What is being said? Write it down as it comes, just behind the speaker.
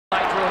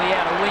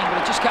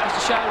just goes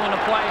to show when a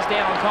player's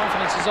down on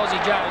confidence, as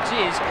Aussie Jones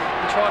is,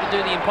 he tried to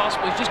do the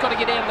impossible. He's just got to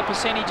get out of the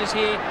percentages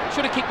here.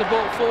 Should have kicked the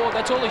ball forward.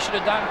 That's all he should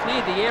have done.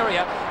 Cleared the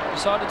area.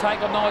 Decided to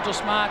take on Nigel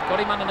Smart. Got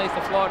him underneath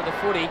the flight of the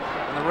footy.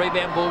 And the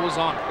rebound ball was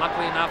on.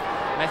 Luckily enough,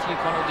 Matthew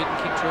Connell didn't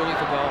kick truly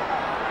for goal.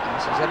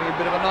 He's having a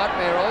bit of a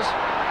nightmare, Oz.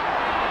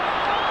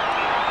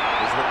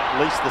 It's at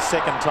least the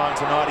second time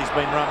tonight he's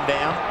been run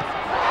down.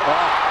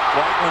 Oh,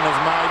 Wakelin has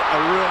made a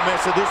real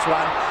mess of this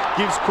one.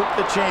 Gives Cook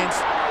the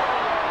chance.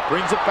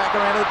 Brings it back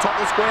around to the top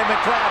of the square.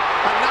 McLeod,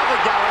 another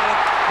go at it.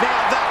 Now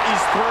that is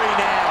 3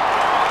 now.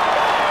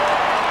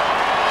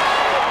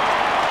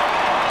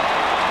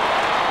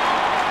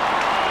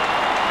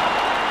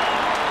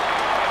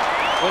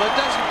 Well, it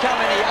doesn't come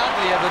any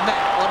uglier than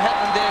that, what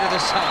happened there to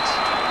the Saints.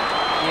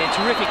 Yeah,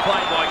 terrific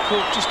play by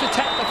Cook. Just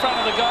attacked the front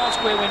of the goal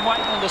square when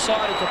Wakelin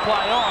decided to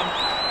play on.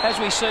 As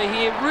we see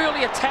here,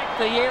 really attacked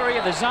the area,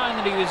 the zone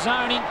that he was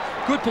zoning.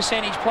 Good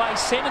percentage play,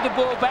 centred the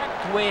ball back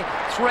to where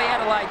 3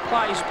 Adelaide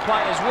players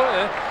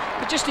were.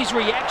 But just his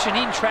reaction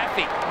in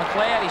traffic,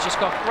 McLeod, he's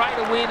just got great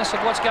awareness of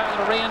what's going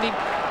on around him.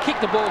 Kick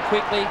the ball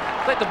quickly,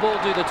 let the ball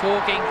do the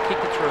talking, kick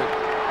it through.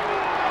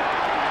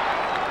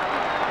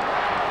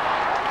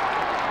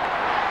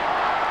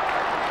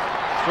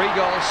 Three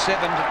goals,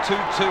 7 to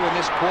 2-2 in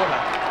this quarter.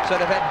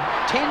 So they've had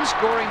 10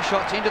 scoring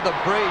shots into the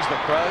breeze, the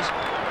Crows,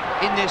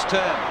 in this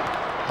term.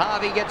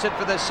 Harvey gets it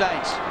for the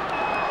Saints.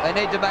 They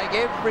need to make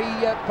every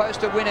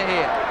post a winner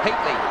here.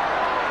 Heatley.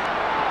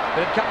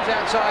 But it comes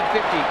outside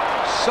 50.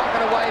 Sock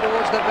it away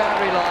towards the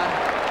boundary line.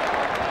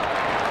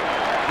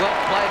 Well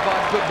played by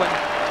Goodwin.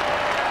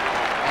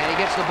 And he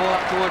gets the ball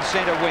up towards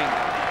centre wing.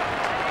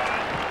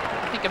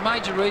 I think a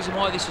major reason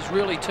why this has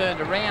really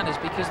turned around is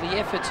because the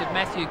efforts of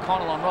Matthew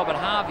Connell on Robert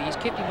Harvey. He's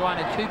kept him to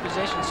only 2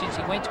 possessions since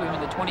he went to him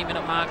in the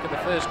 20-minute mark of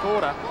the first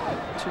quarter.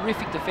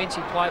 Terrific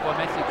defensive play by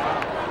Matthew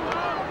Connell.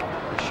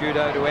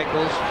 Ricciuto to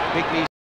Eccles. Bigly